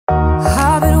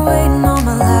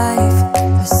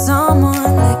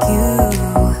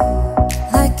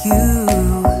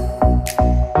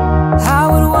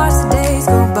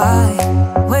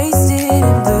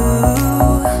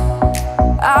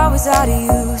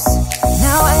close.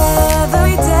 Now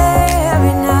every day,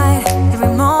 every night,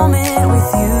 every moment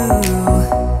with you,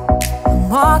 I'm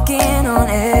walking on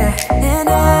air. And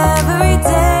every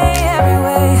day, every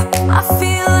way, I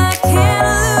feel I can't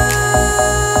lose.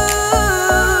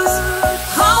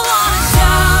 I wanna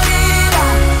shout it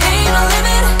out, ain't no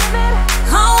limit.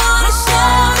 I wanna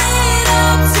shout it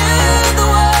out to the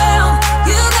world.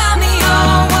 You got me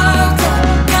all worked up,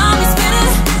 got me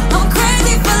spinning. I'm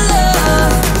crazy for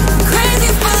love, crazy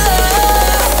for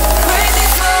love, crazy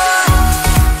for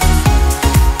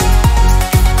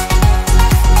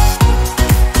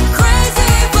crazy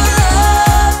for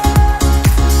love.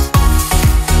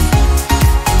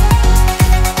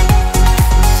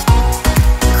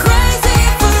 Crazy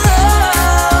for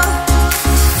love.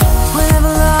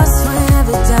 Whenever lost,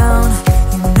 whenever down,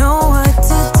 you know what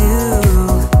to do,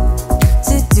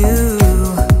 to do.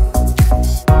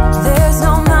 There's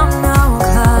no mountain I won't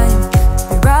climb,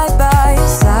 be right by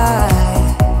your side,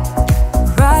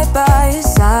 right by your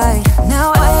side. Now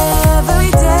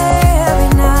every day,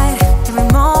 every night, every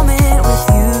moment with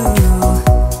you,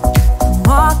 I'm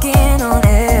walking on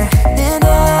air. And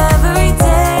every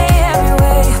day, every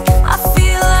way, I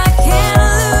feel I can't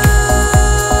lose.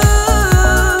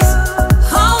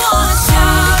 I wanna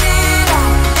shout it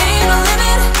out, ain't no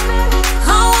limit.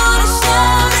 I wanna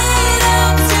shout it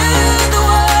out to the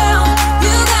world.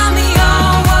 You got me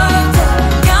all worked up,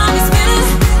 got me spinning.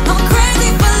 I'm crazy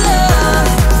for love,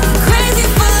 crazy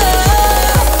for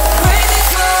love, crazy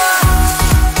for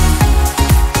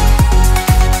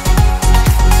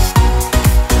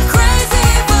crazy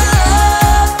for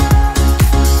love.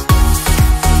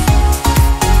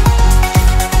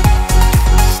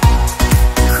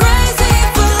 Crazy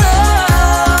for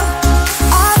love.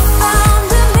 I found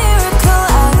a miracle,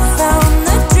 I found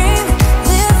the dream.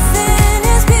 Living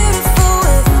is beautiful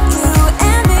with you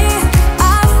and me.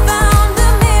 I found a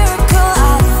miracle,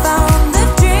 I found the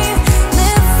dream.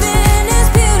 Living is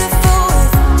beautiful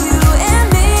with you and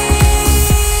me.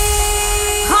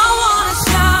 I wanna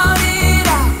shout it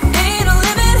out, ain't no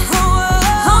limit.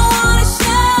 I wanna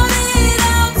shout it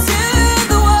out to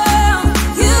the world.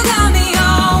 You got me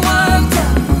all worked up,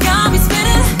 got me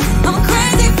spinning. I'm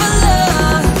crazy for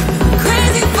love,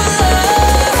 crazy for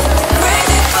love,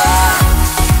 crazy for.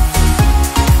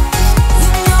 You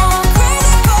know I'm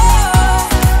crazy for,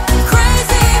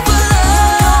 crazy for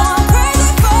love,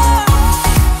 crazy for.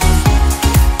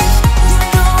 You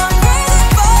know I'm crazy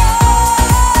for,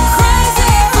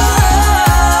 crazy for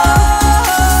love.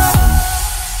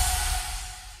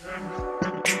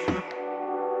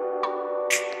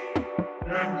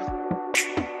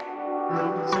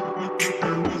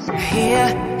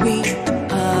 Here we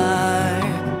are,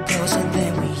 closer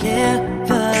than we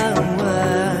ever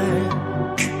were.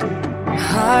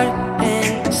 Heart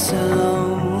and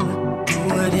soul,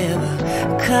 whatever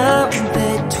comes